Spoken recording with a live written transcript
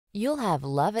You'll have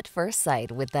love at first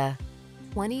sight with the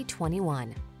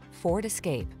 2021 Ford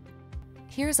Escape.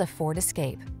 Here's a Ford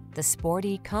Escape, the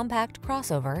sporty, compact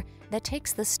crossover that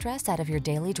takes the stress out of your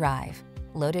daily drive.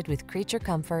 Loaded with creature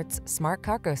comforts, smart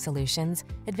cargo solutions,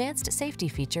 advanced safety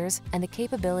features, and the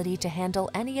capability to handle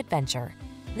any adventure,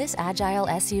 this agile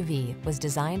SUV was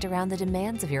designed around the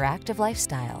demands of your active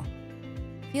lifestyle.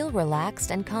 Feel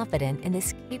relaxed and confident in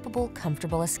this capable,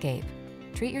 comfortable Escape.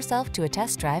 Treat yourself to a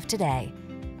test drive today.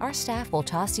 Our staff will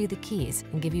toss you the keys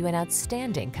and give you an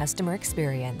outstanding customer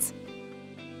experience.